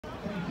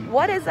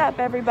What is up,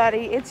 everybody?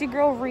 It's your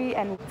girl Ree,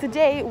 and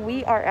today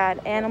we are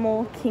at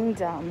Animal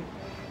Kingdom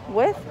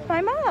with my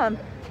mom.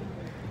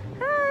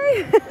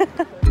 Hi!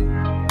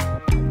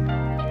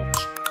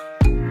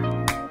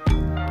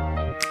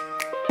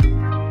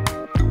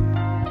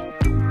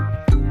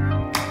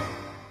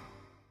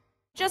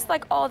 Just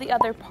like all the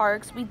other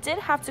parks, we did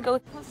have to go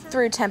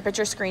through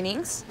temperature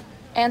screenings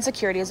and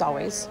security as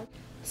always.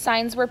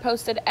 Signs were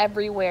posted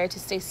everywhere to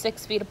stay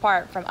 6 feet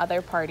apart from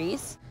other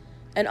parties.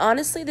 And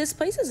honestly, this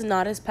place is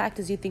not as packed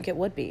as you think it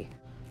would be.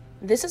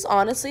 This is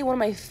honestly one of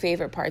my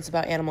favorite parts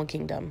about Animal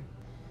Kingdom.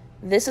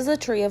 This is a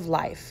tree of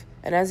life,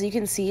 and as you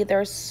can see, there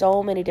are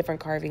so many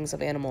different carvings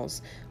of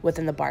animals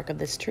within the bark of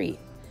this tree.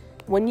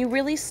 When you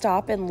really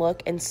stop and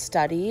look and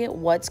study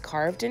what's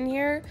carved in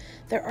here,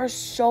 there are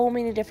so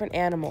many different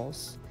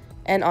animals.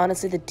 And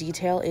honestly, the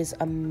detail is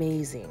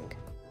amazing.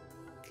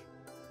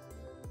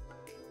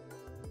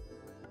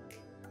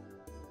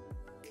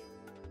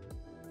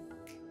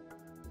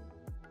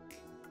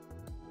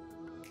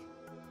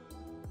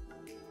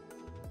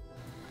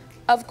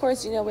 Of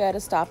course, you know we had to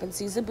stop and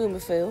see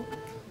Zaboomafoo,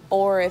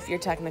 or if you're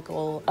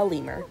technical, a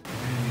lemur.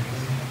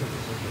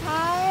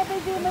 Hi,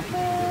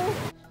 Zaboomafoo!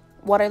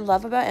 What I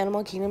love about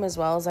Animal Kingdom as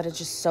well is that it's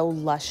just so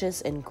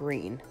luscious and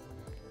green.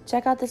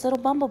 Check out this little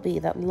bumblebee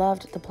that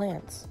loved the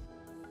plants.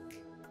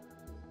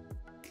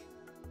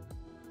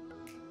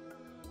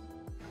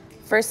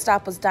 First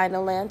stop was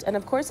Dino Land, and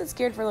of course it's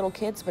geared for little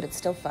kids, but it's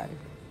still fun.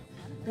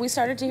 We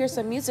started to hear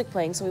some music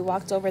playing, so we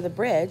walked over the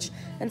bridge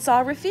and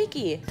saw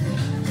Rafiki.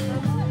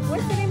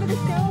 What's the name of the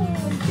show?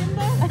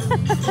 Simba?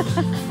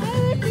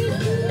 Hi,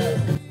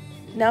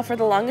 Rafiki! Now, for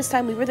the longest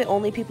time, we were the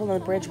only people on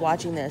the bridge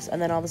watching this,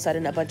 and then all of a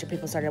sudden, a bunch of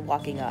people started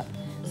walking up.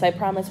 So I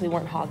promised we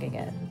weren't hogging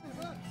it.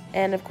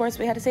 And of course,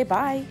 we had to say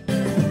bye.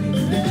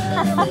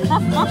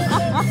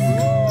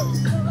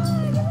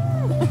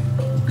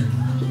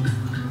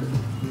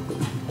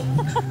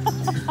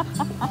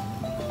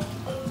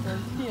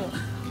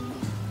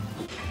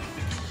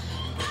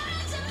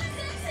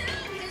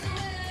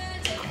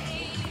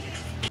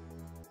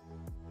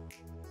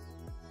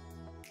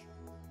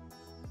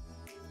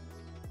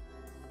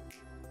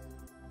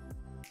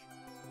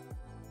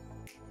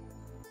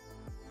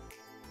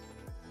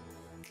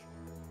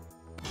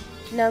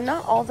 Now,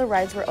 not all the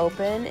rides were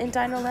open in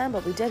Dino Land,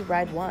 but we did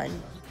ride one.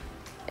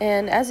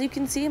 And as you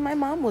can see, my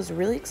mom was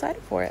really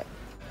excited for it.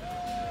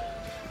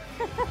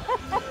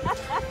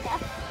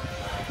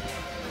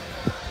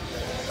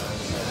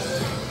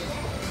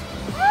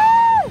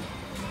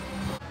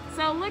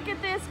 So look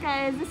at this,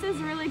 guys. This is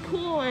really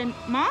cool. And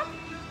Mom,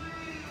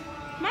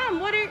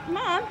 what are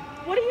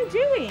you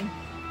doing?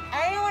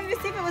 I wanted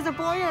to see if it was a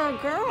boy or a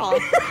girl.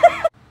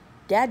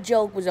 That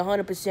joke was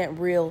 100%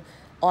 real,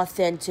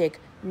 authentic,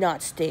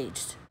 not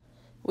staged.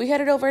 We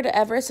headed over to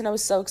Everest, and I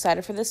was so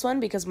excited for this one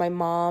because my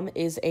mom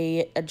is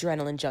a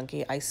adrenaline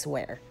junkie, I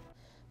swear.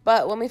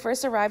 But when we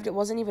first arrived, it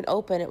wasn't even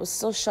open. It was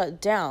still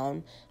shut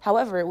down.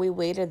 However, we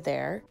waited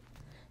there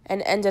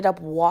and ended up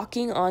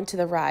walking onto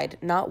the ride,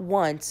 not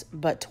once,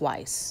 but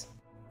twice.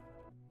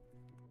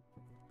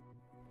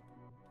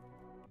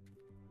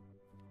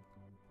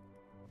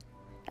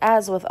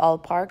 As with all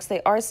parks,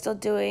 they are still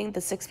doing the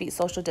 6 feet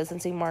social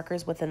distancing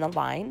markers within the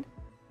line.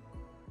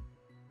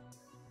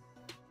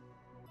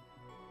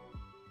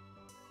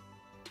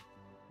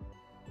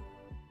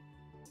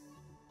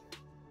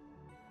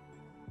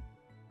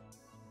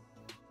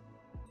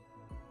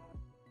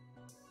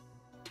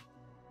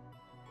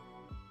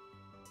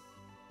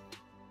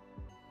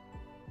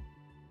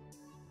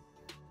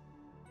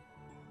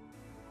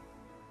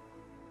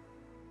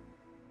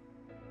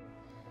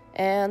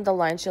 And the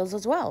line shields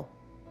as well.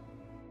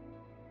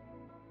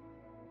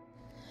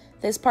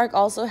 This park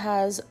also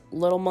has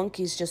little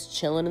monkeys just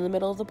chilling in the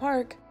middle of the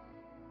park.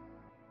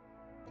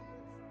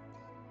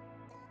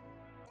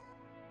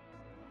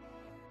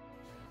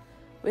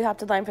 We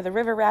hopped a line for the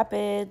river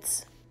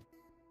rapids.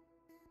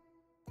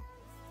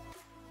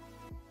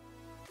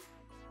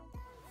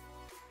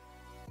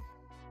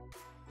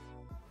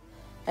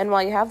 And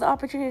while you have the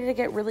opportunity to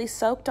get really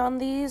soaked on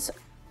these,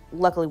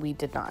 luckily we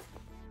did not.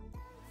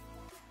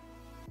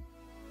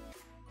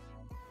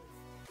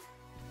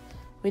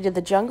 We did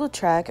the jungle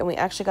trek, and we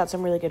actually got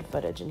some really good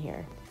footage in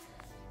here.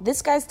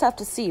 This guy's tough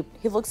to see.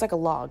 He looks like a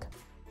log.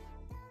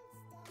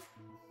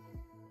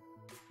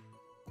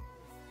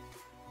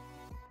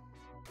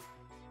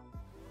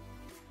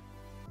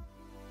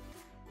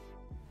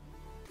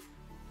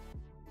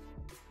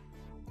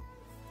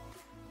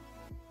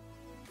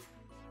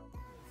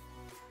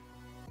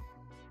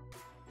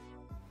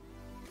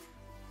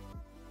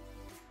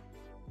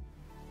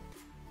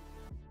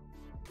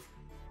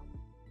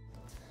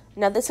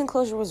 Now, this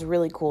enclosure was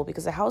really cool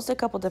because it housed a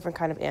couple different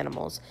kind of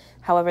animals.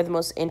 However, the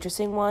most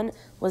interesting one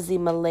was the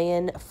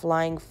Malayan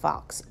flying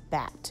fox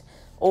bat,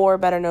 or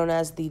better known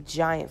as the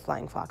giant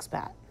flying fox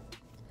bat.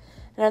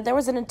 Now, there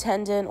was an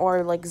attendant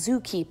or like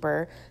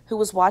zookeeper who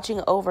was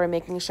watching over and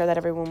making sure that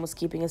everyone was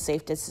keeping a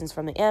safe distance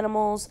from the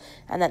animals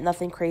and that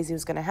nothing crazy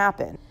was going to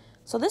happen.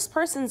 So this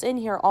person's in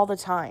here all the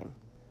time.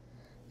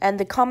 And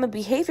the common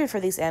behavior for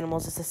these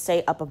animals is to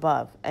stay up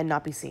above and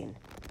not be seen.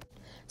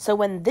 So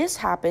when this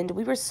happened,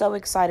 we were so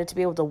excited to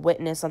be able to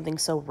witness something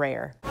so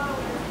rare.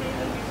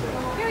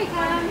 Here he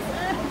comes.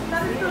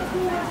 That is the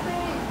coolest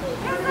thing.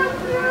 You're so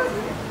cute.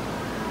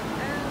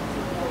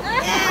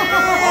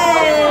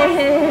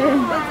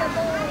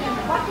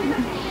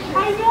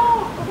 I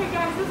know. Okay,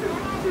 guys, this is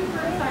super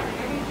exciting.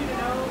 I need you to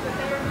know that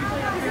they are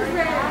usually up here.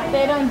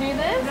 They don't do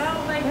this?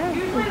 No, like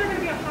usually they're going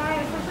to be up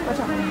high, especially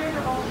the prettier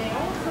they're all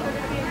males. So they're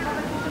going to be in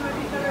competition with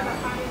each other about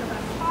finding the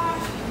best spot,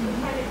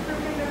 kind of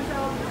proving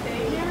themselves and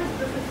staying here.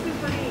 So this is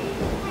super neat.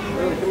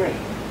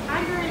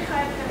 I'm very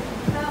excited.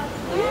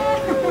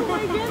 Oh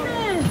my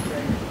goodness.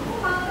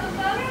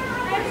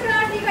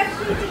 Ashutosh, you guys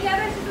shoot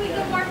together so we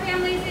get more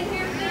families in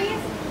here,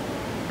 please.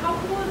 How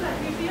cool is that?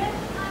 Do you see it?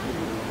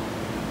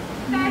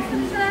 Guys,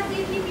 Ashutosh, do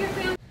you keep your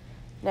family?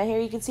 Now here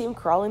you can see them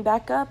crawling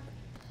back up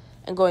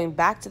and going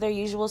back to their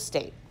usual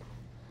state.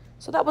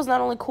 So that was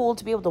not only cool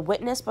to be able to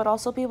witness, but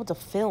also be able to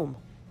film.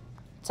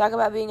 Talk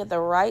about being at the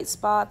right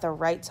spot at the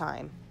right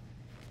time.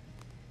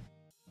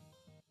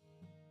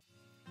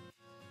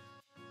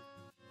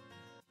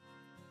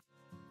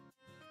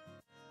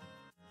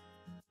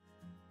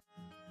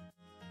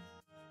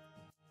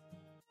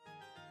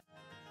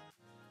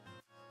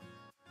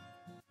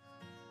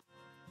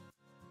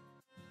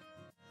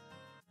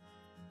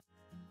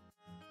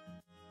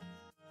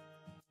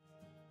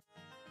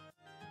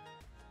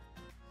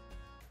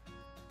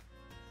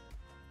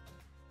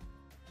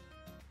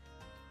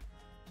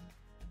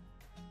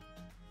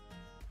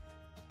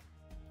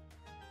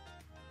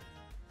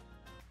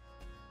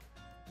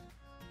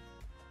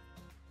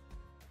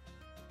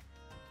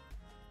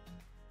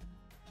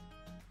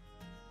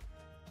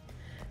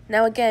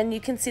 Now again, you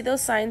can see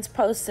those signs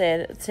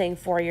posted saying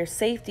for your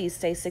safety,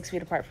 stay 6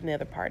 feet apart from the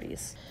other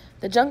parties.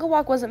 The jungle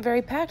walk wasn't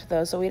very packed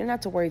though, so we didn't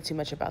have to worry too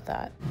much about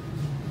that.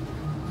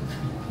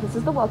 This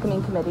is the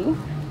welcoming committee.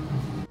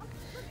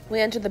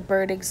 We entered the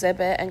bird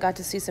exhibit and got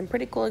to see some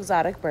pretty cool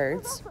exotic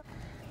birds,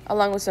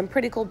 along with some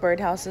pretty cool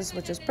birdhouses,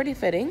 which is pretty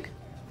fitting.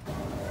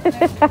 Might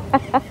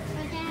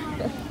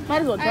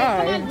as well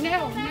try.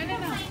 No.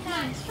 Come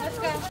on, let's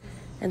go.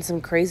 And some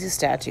crazy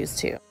statues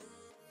too.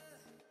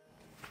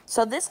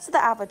 So this is the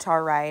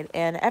Avatar ride,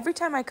 and every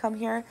time I come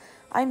here,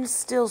 I'm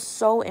still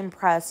so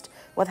impressed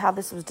with how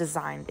this was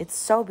designed. It's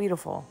so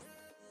beautiful.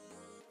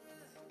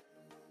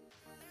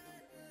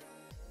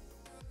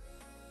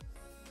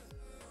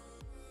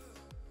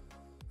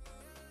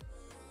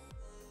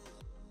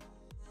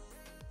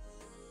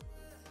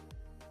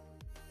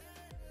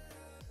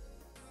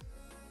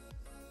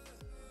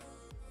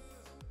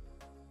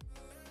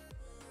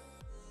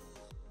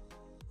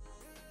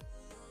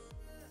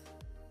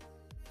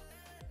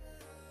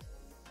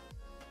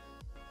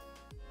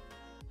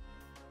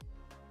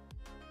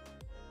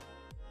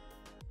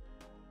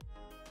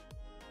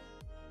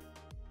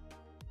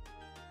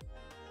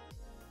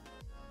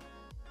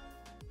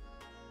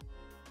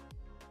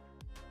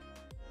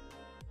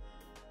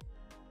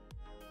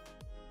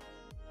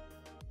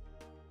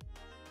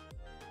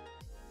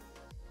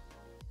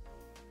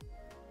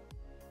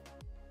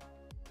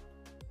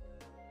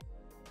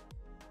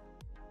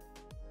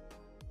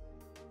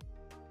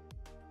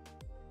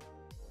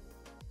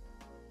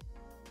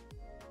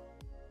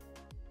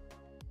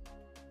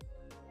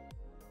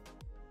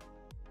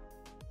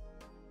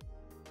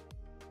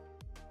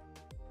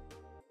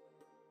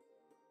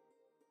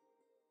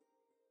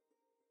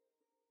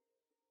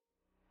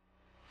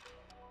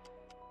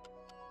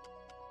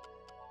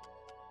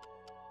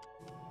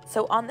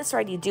 So on this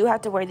ride, you do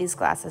have to wear these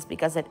glasses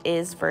because it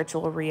is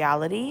virtual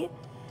reality,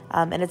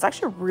 and it's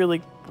actually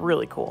really,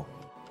 really cool.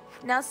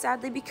 Now,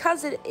 sadly,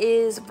 because it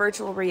is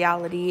virtual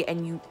reality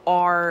and you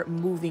are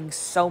moving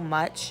so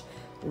much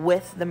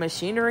with the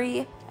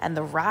machinery and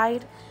the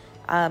ride,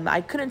 I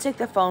couldn't take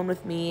the phone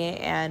with me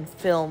and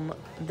film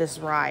this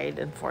ride,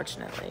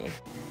 unfortunately.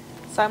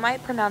 So I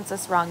might pronounce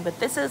this wrong, but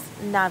this is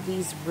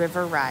Navi's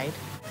River Ride.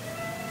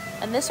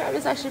 And this ride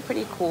is actually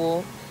pretty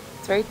cool.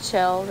 It's very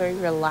chill, very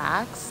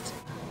relaxed.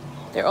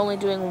 They're only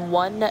doing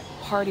one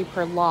party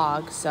per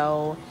log,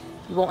 so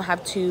you won't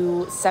have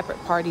two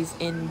separate parties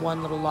in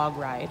one little log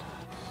ride.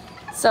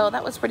 So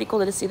that was pretty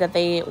cool to see that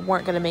they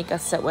weren't going to make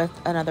us sit with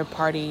another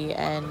party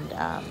and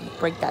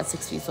break that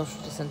 6 feet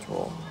social distance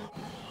rule.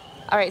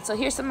 All right, so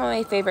here's some of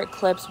my favorite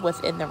clips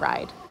within the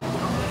ride.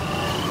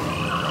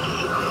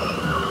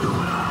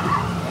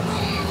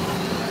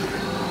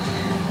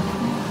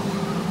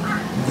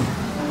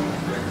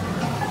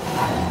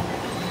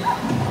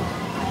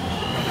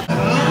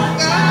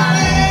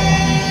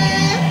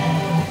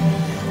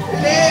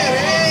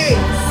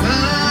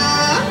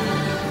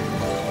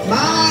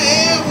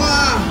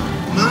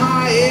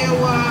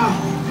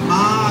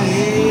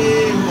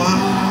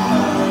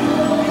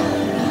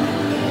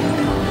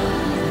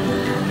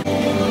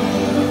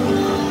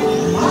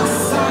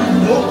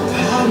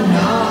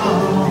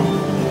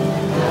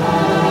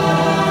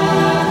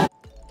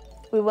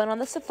 We went on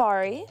the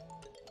safari,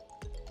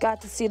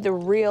 got to see the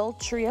real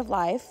tree of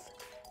life,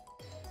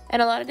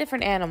 and a lot of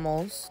different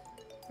animals,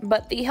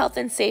 But the health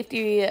and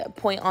safety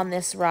point on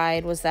this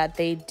ride was that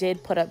they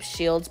did put up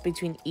shields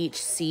between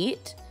each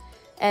seat.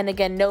 And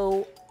again,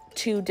 no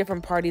two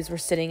different parties were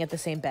sitting at the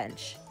same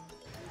bench.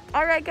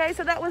 All right, guys,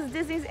 so that was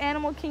Disney's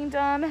Animal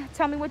Kingdom.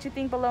 Tell me what you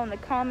think below in the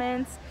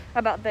comments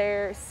about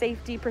their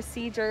safety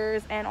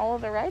procedures and all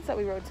of the rides that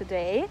we rode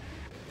today.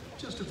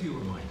 Just a few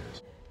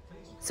reminders.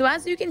 So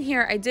as you can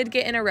hear, I did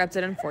get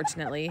interrupted,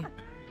 unfortunately.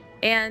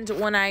 And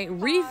when I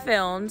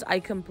refilmed, I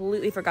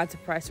completely forgot to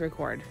press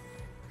record.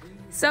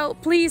 So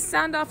please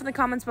sound off in the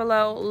comments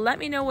below. Let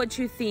me know what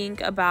you think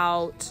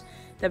about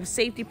the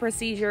safety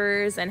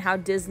procedures and how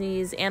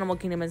Disney's Animal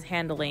Kingdom is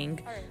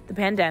handling the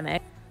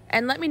pandemic.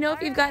 And let me know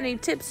if you've got any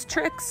tips,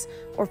 tricks,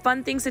 or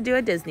fun things to do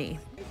at Disney.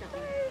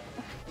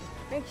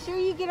 Make sure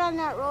you get on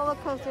that roller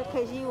coaster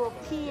because you will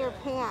pee your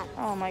pants.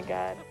 Oh my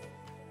God.